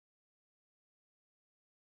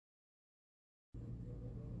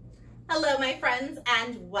Hello, my friends,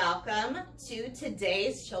 and welcome to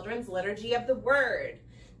today's Children's Liturgy of the Word.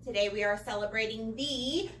 Today we are celebrating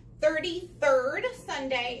the 33rd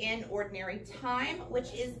Sunday in Ordinary Time,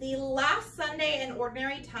 which is the last Sunday in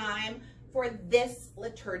Ordinary Time for this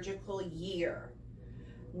liturgical year.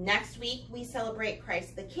 Next week we celebrate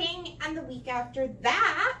Christ the King, and the week after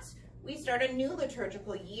that we start a new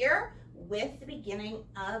liturgical year with the beginning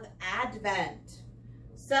of Advent.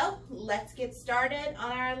 So let's get started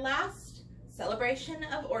on our last celebration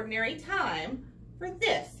of Ordinary Time for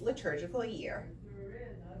this liturgical year.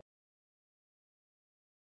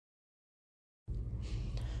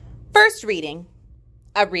 First reading,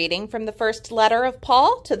 a reading from the first letter of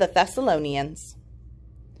Paul to the Thessalonians.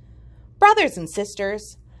 Brothers and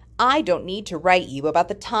sisters, I don't need to write you about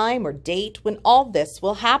the time or date when all this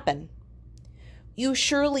will happen. You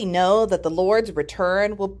surely know that the Lord's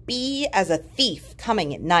return will be as a thief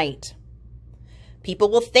coming at night.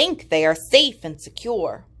 People will think they are safe and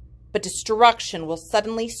secure, but destruction will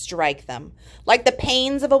suddenly strike them, like the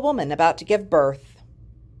pains of a woman about to give birth,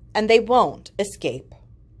 and they won't escape.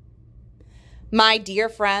 My dear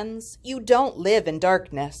friends, you don't live in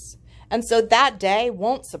darkness, and so that day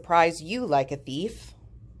won't surprise you like a thief.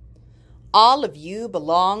 All of you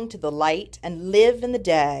belong to the light and live in the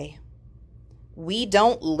day. We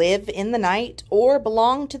don't live in the night or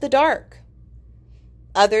belong to the dark.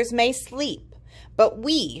 Others may sleep, but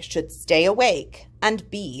we should stay awake and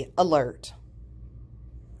be alert.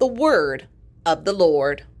 The word of the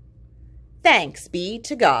Lord. Thanks be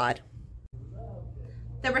to God.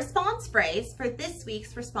 The response phrase for this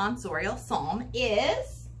week's responsorial psalm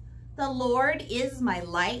is, "The Lord is my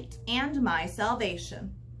light and my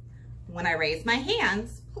salvation." When I raise my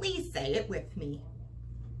hands, please say it with me.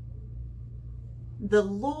 The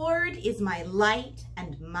Lord is my light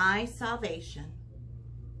and my salvation.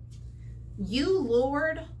 You,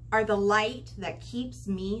 Lord, are the light that keeps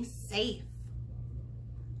me safe.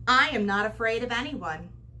 I am not afraid of anyone.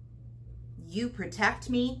 You protect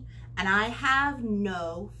me, and I have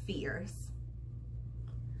no fears.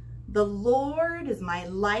 The Lord is my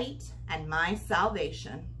light and my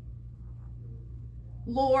salvation.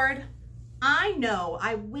 Lord, I know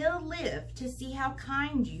I will live to see how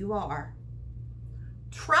kind you are.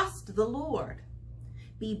 Trust the Lord.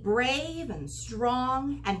 Be brave and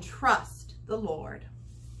strong and trust the Lord.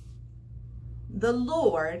 The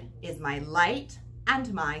Lord is my light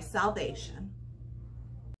and my salvation.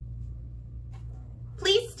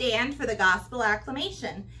 Please stand for the gospel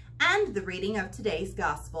acclamation and the reading of today's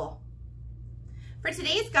gospel. For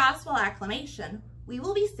today's gospel acclamation, we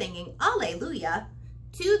will be singing Alleluia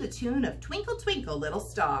to the tune of Twinkle, Twinkle, Little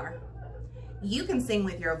Star. You can sing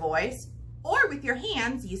with your voice or with your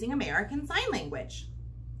hands using American Sign Language.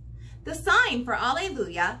 The sign for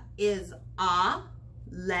Alleluia is A-le-lu-ya.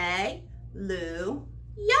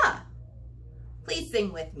 Please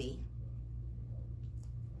sing with me.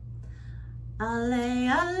 Alle,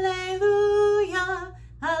 alleluia,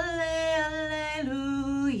 alle,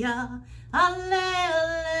 alleluia, alle,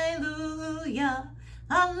 alleluia,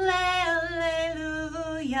 alle,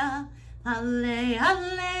 alleluia, alle,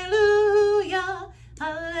 alleluia,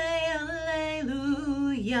 alle, alleluia.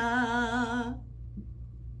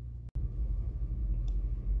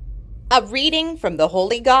 A reading from the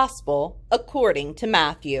Holy Gospel according to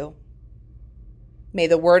Matthew. May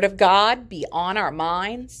the word of God be on our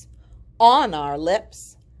minds, on our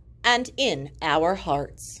lips, and in our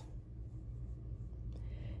hearts.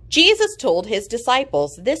 Jesus told his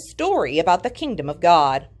disciples this story about the kingdom of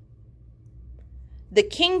God. The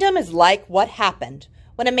kingdom is like what happened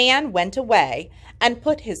when a man went away and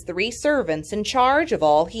put his 3 servants in charge of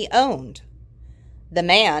all he owned. The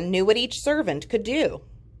man knew what each servant could do.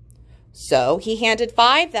 So he handed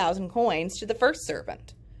 5,000 coins to the first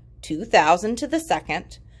servant, 2,000 to the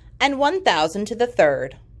second, and 1,000 to the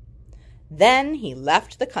third. Then he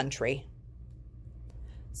left the country.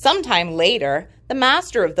 Sometime later, the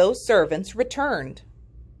master of those servants returned.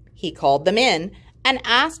 He called them in and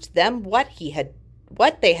asked them what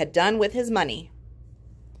they had done with his money.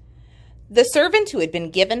 The servant who had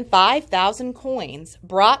been given 5,000 coins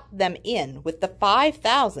brought them in with the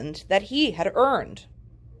 5,000 that he had earned.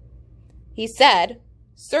 He said,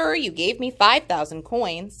 "Sir, you gave me 5,000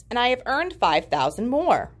 coins, and I have earned 5,000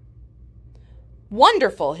 more."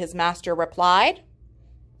 "Wonderful," his master replied.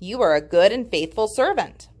 "You are a good and faithful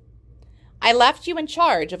servant. I left you in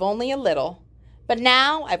charge of only a little, but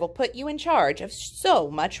now I will put you in charge of so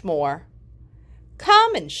much more.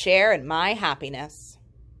 Come and share in my happiness."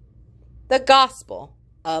 The Gospel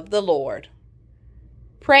of the Lord.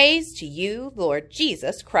 Praise to you, Lord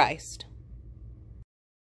Jesus Christ.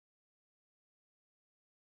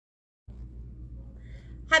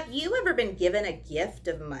 Have you ever been given a gift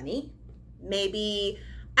of money? Maybe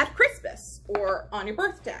at Christmas or on your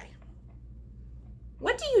birthday?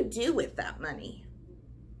 What do you do with that money?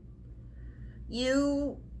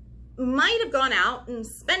 You might have gone out and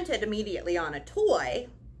spent it immediately on a toy,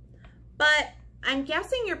 but I'm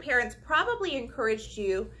guessing your parents probably encouraged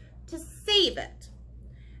you to save it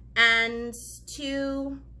and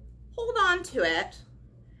to hold on to it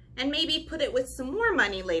and maybe put it with some more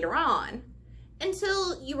money later on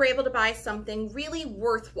until you were able to buy something really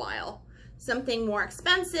worthwhile, something more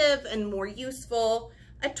expensive and more useful,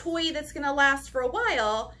 a toy that's going to last for a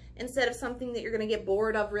while instead of something that you're going to get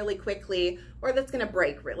bored of really quickly or that's going to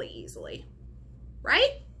break really easily,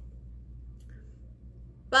 right?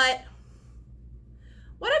 But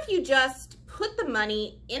what if you just put the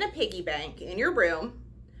money in a piggy bank in your room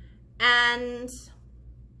and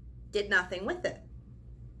did nothing with it?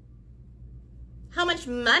 How much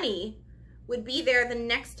money would be there the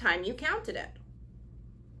next time you counted it?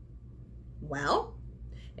 Well,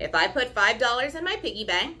 if I put $5 in my piggy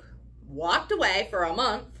bank, walked away for a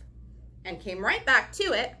month, and came right back to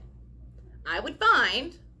it, I would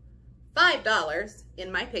find $5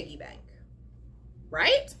 in my piggy bank.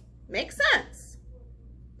 Right? Makes sense.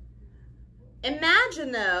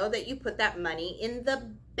 Imagine, though, that you put that money in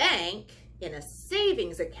the bank in a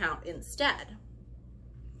savings account instead.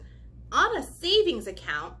 On a savings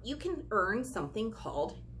account, you can earn something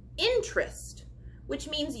called interest, which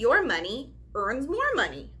means your money earns more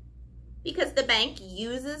money because the bank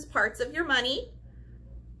uses parts of your money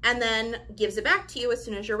and then gives it back to you as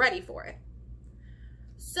soon as you're ready for it.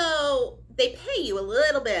 So they pay you a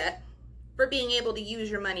little bit for being able to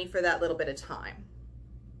use your money for that little bit of time.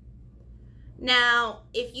 Now,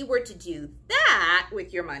 if you were to do that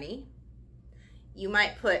with your money, you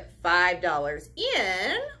might put $5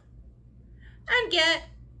 in and get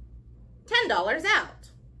 $10 out.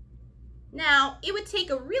 Now, it would take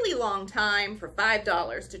a really long time for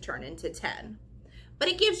 $5 to turn into 10, but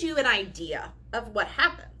it gives you an idea of what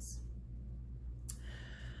happens.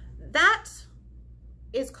 That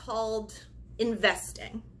is called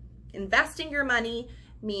investing. Investing your money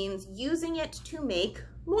means using it to make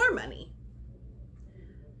more money.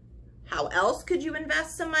 How else could you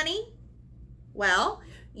invest some money? Well,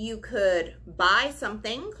 you could buy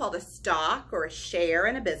something called a stock or a share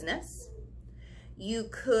in a business. You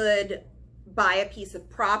could buy a piece of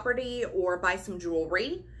property or buy some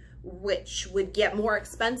jewelry, which would get more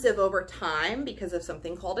expensive over time because of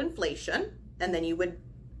something called inflation. And then you would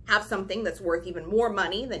have something that's worth even more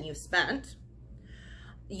money than you spent.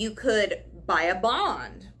 You could buy a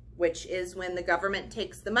bond, which is when the government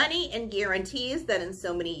takes the money and guarantees that in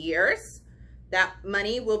so many years, that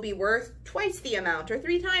money will be worth twice the amount or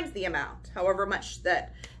 3 times the amount, however much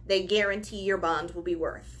that they guarantee your bond will be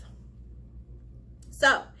worth.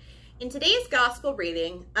 So, in today's gospel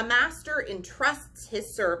reading, a master entrusts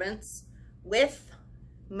his servants with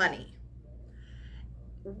money.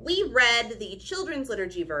 We read the children's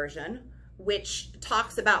liturgy version, which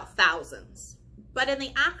talks about thousands. But in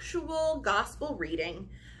the actual gospel reading,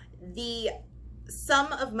 the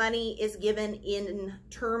sum of money is given in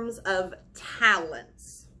terms of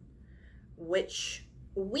talents, which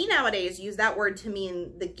we nowadays use that word to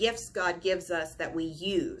mean the gifts God gives us that we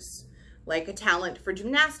use, like a talent for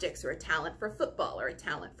gymnastics or a talent for football or a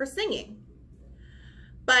talent for singing.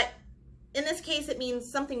 But in this case, it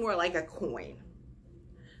means something more like a coin.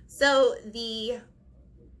 So the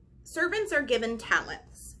servants are given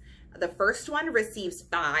talents. The first one receives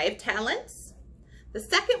 5 talents. The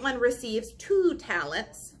second one receives 2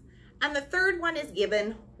 talents. And the third one is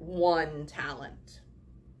given 1 talent.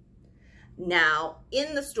 Now,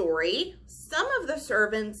 in the story, some of the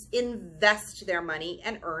servants invest their money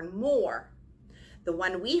and earn more. The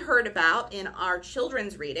one we heard about in our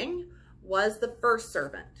children's reading was the first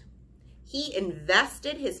servant. He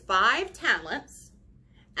invested his 5 talents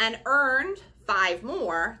and earned 5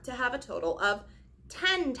 more to have a total of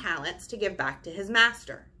 10 talents to give back to his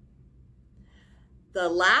master. The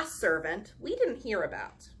last servant we didn't hear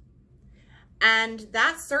about. And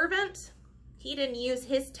that servant, he didn't use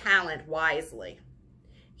his talent wisely.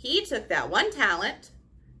 He took that 1 talent,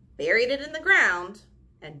 buried it in the ground,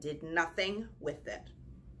 and did nothing with it.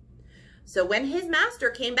 So when his master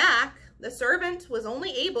came back, the servant was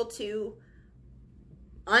only able to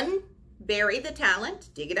unbury the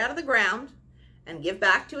talent, dig it out of the ground, and give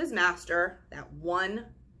back to his master that 1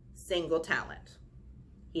 single talent.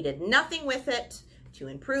 He did nothing with it to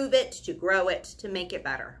improve it, to grow it, to make it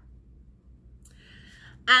better.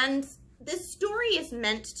 And this story is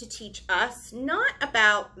meant to teach us not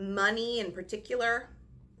about money in particular,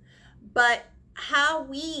 but how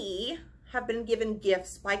we have been given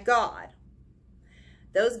gifts by God.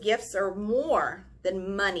 Those gifts are more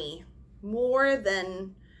than money, more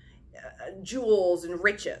than jewels and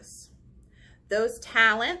riches. Those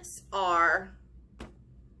talents are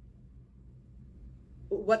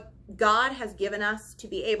what God has given us to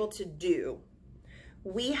be able to do.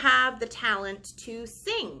 We have the talent to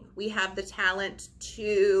sing. We have the talent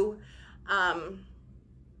to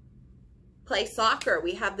play soccer.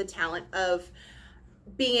 We have the talent of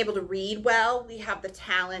being able to read well. We have the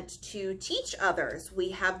talent to teach others. We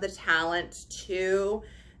have the talent to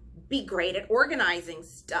be great at organizing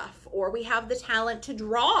stuff, or we have the talent to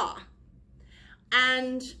draw.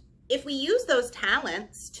 And if we use those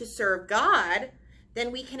talents to serve God,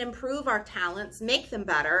 then we can improve our talents, make them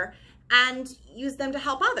better, and use them to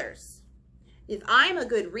help others. If I'm a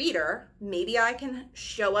good reader, maybe I can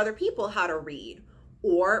show other people how to read,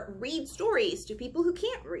 or read stories to people who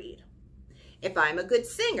can't read. If I'm a good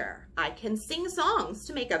singer, I can sing songs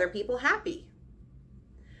to make other people happy.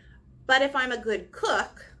 But if I'm a good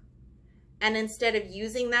cook, and instead of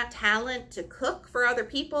using that talent to cook for other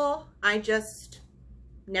people, I just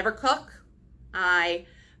never cook. I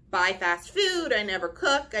buy fast food, I never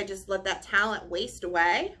cook, I just let that talent waste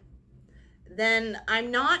away, then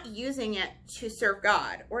I'm not using it to serve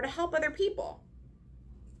God or to help other people.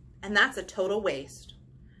 And that's a total waste.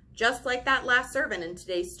 Just like that last servant in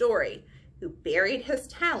today's story, who buried his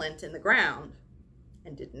talent in the ground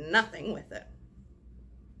and did nothing with it.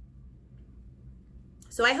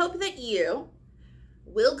 So I hope that you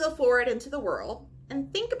will go forward into the world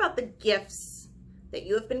and think about the gifts that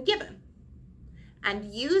you have been given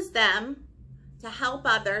and use them to help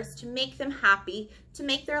others, to make them happy, to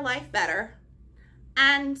make their life better,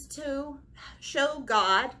 and to show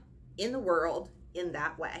God in the world in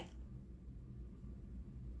that way.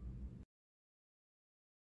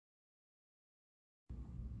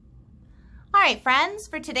 All right, friends,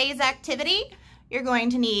 for today's activity, you're going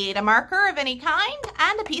to need a marker of any kind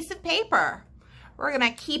and a piece of paper. We're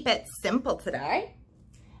going to keep it simple today,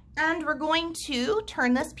 and we're going to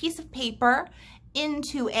turn this piece of paper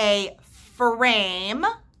into a frame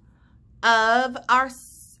of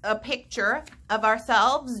a picture of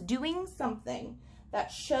ourselves doing something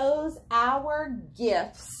that shows our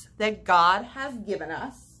gifts that God has given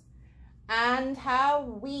us and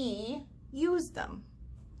how we use them.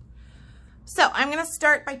 So I'm going to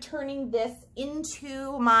start by turning this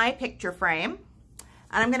into my picture frame,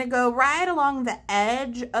 and I'm going to go right along the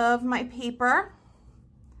edge of my paper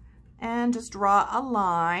and just draw a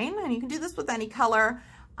line. And you can do this with any color.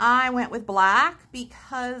 I went with black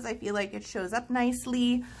because I feel like it shows up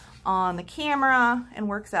nicely on the camera and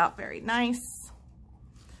works out very nice.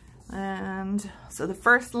 And so the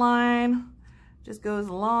first line just goes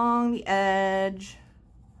along the edge.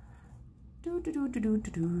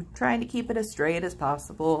 Trying to keep it as straight as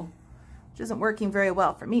possible, which isn't working very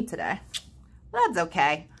well for me today. That's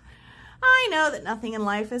okay. I know that nothing in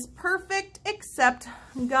life is perfect except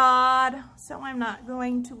God, so I'm not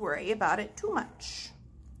going to worry about it too much.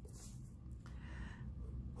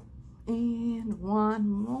 And one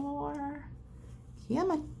more.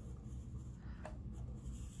 Come on.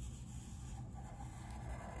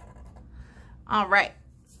 All right.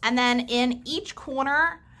 And then in each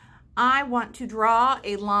corner, I want to draw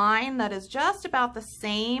a line that is just about the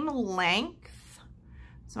same length.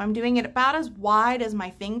 So I'm doing it about as wide as my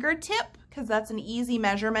fingertip because that's an easy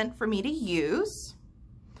measurement for me to use.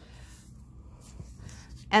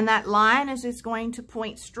 And that line is just going to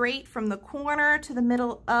point straight from the corner to the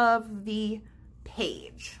middle of the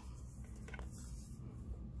page.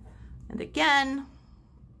 And again,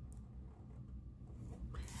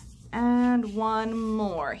 and one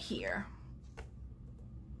more here.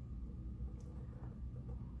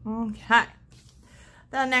 Okay.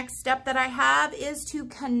 The next step that I have is to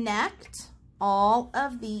connect all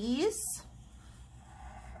of these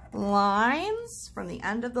lines from the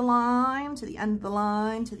end of the line to the end of the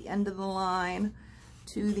line to the end of the line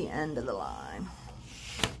to the end of the line.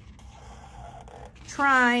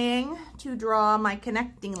 Trying to draw my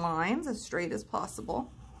connecting lines as straight as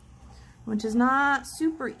possible, which is not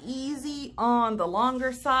super easy on the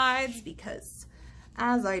longer sides because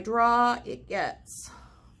as I draw, it gets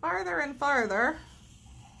farther and farther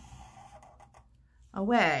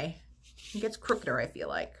away. It gets crookeder, I feel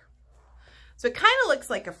like. So it kind of looks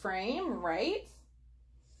like a frame, right?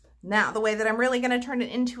 Now, the way that I'm really going to turn it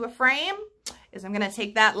into a frame is I'm going to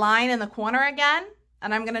take that line in the corner again,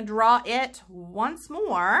 and I'm going to draw it once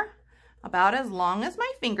more, about as long as my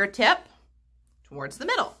fingertip, towards the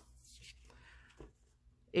middle.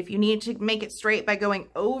 If you need to make it straight by going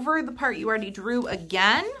over the part you already drew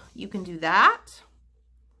again, you can do that.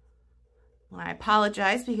 I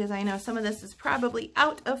apologize because I know some of this is probably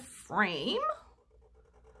out of frame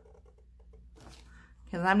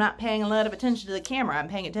because I'm not paying a lot of attention to the camera. I'm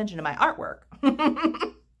paying attention to my artwork.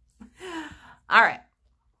 All right.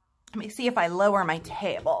 Let me see if I lower my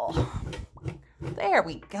table. There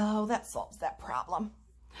we go. That solves that problem.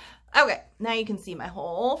 Okay, now you can see my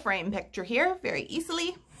whole frame picture here very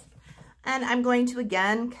easily. And I'm going to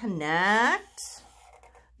again connect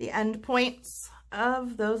the end points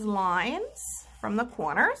of those lines from the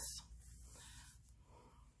corners.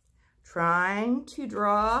 Trying to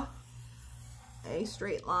draw a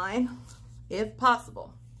straight line if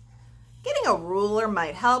possible. Getting a ruler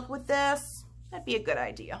might help with this. That'd be a good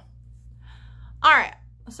idea. All right,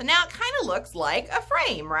 so now it kind of looks like a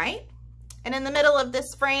frame, right? And in the middle of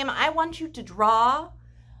this frame, I want you to draw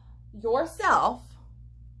yourself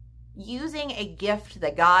using a gift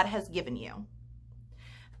that God has given you.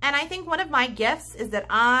 And I think one of my gifts is that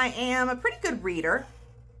I am a pretty good reader.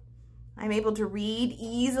 I'm able to read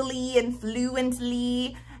easily and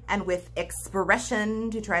fluently and with expression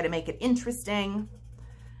to try to make it interesting.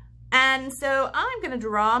 And so I'm going to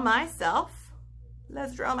draw myself.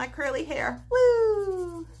 Let's draw my curly hair.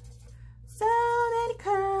 Woo! So many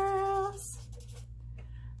curls.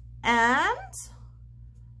 And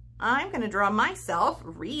I'm going to draw myself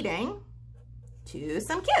reading to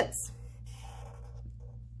some kids.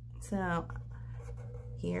 So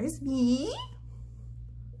here's me.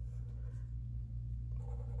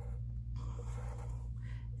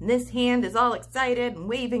 And this hand is all excited and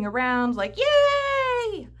waving around like,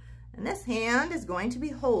 yay! And this hand is going to be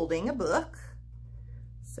holding a book.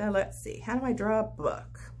 So let's see, how do I draw a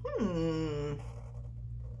book?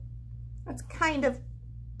 That's kind of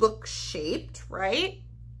book shaped, right?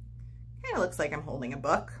 Kind of looks like I'm holding a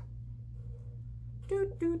book.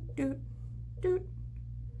 Doot, doot, doot, doot.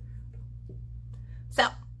 So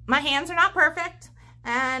my hands are not perfect,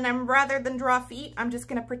 and rather than draw feet, I'm just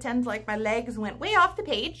gonna pretend like my legs went way off the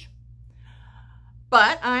page.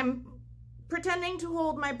 But I'm pretending to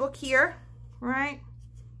hold my book here, right?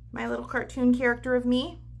 My little cartoon character of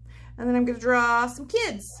me. And then I'm gonna draw some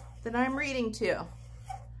kids that I'm reading to.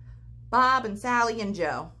 Bob and Sally and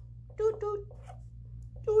Joe. Doot, doot,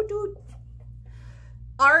 doot, doot.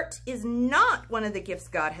 Art is not one of the gifts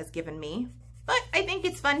God has given me, but I think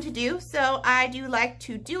it's fun to do, so I do like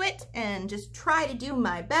to do it and just try to do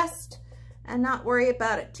my best and not worry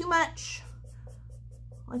about it too much.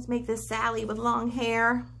 Let's make this Sally with long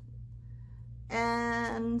hair,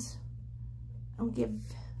 and I'll give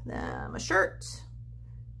them a shirt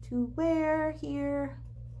to wear here.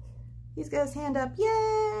 He's got his hand up.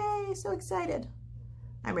 Yay! So excited.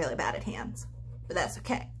 I'm really bad at hands, but that's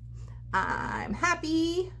okay. I'm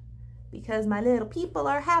happy because my little people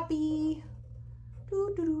are happy.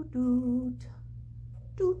 Doot, doot, doot,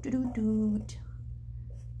 doot, doot, doot,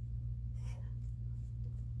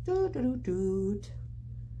 doot, doot, doot.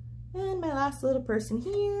 And my last little person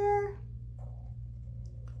here,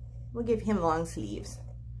 we'll give him long sleeves.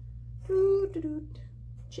 Doot, doot, doot.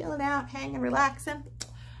 Chilling out, hanging, relaxing,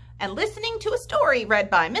 and listening to a story read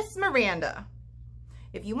by Miss Miranda.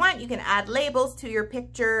 If you want, you can add labels to your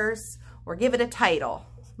pictures or give it a title.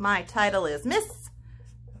 My title is Miss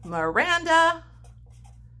Miranda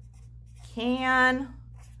Can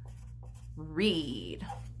Read.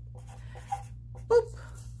 Boop.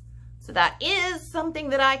 So that is something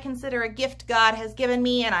that I consider a gift God has given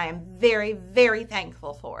me, and I am very, very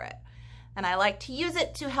thankful for it. And I like to use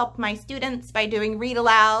it to help my students by doing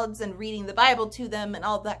read-alouds and reading the Bible to them and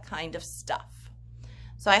all that kind of stuff.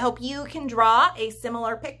 So I hope you can draw a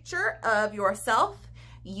similar picture of yourself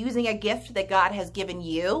using a gift that God has given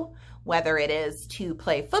you, whether it is to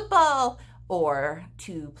play football or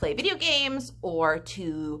to play video games or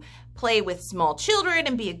to play with small children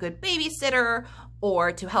and be a good babysitter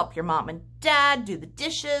or to help your mom and dad do the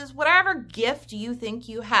dishes. Whatever gift you think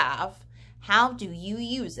you have, how do you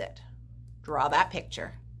use it? Draw that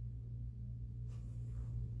picture.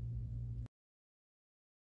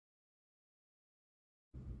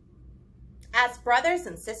 As brothers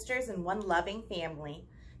and sisters in one loving family,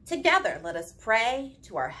 together let us pray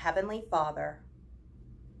to our Heavenly Father.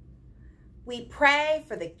 We pray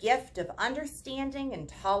for the gift of understanding and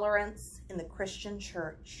tolerance in the Christian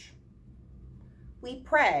church. We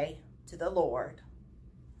pray to the Lord.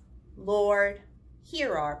 Lord,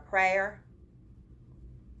 hear our prayer.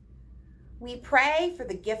 We pray for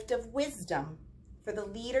the gift of wisdom for the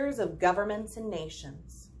leaders of governments and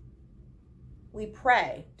nations. We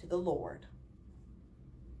pray to the Lord.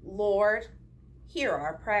 Lord, hear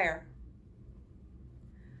our prayer.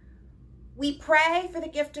 We pray for the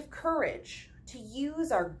gift of courage to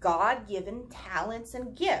use our God-given talents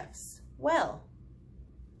and gifts Well,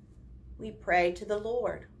 we pray to the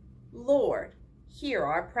Lord. Lord, hear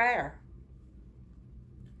our prayer.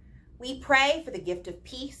 We pray for the gift of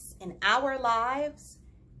peace in our lives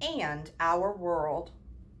and our world.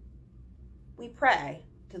 We pray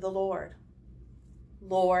to the Lord.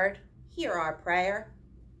 Lord, hear our prayer.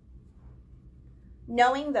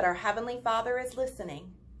 Knowing that our Heavenly Father is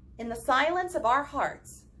listening, in the silence of our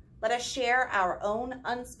hearts, let us share our own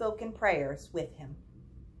unspoken prayers with Him.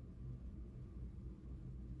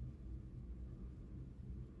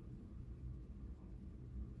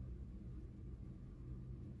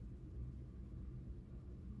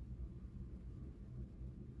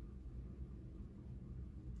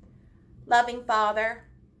 Loving Father,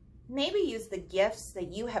 may we use the gifts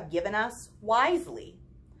that you have given us wisely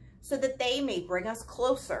so that they may bring us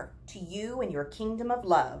closer to you and your kingdom of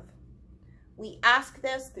love. We ask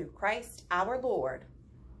this through Christ our Lord.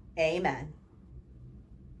 Amen.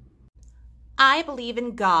 I believe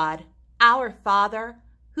in God, our Father,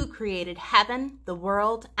 who created heaven, the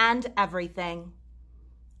world, and everything.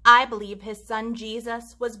 I believe his Son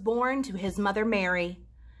Jesus was born to his mother Mary,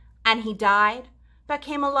 and he died but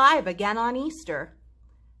came alive again on Easter,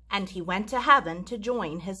 and he went to heaven to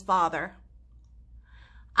join his Father.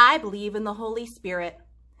 I believe in the Holy Spirit,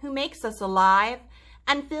 who makes us alive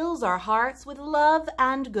and fills our hearts with love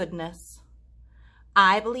and goodness.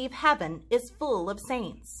 I believe heaven is full of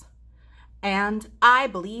saints, and I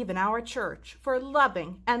believe in our church for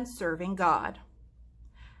loving and serving God.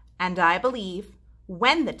 And I believe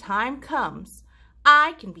when the time comes,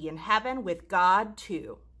 I can be in heaven with God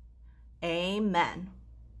too. Amen.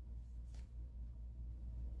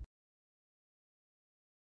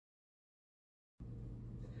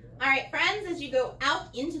 All right, friends, as you go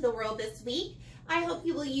out into the world this week, I hope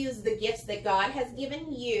you will use the gifts that God has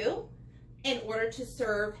given you in order to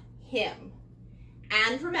serve Him.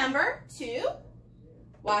 And remember to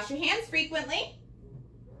wash your hands frequently,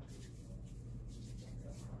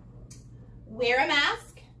 wear a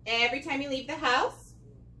mask every time you leave the house,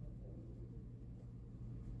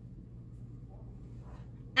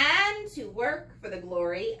 and to work for the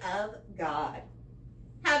glory of God.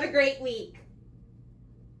 Have a great week.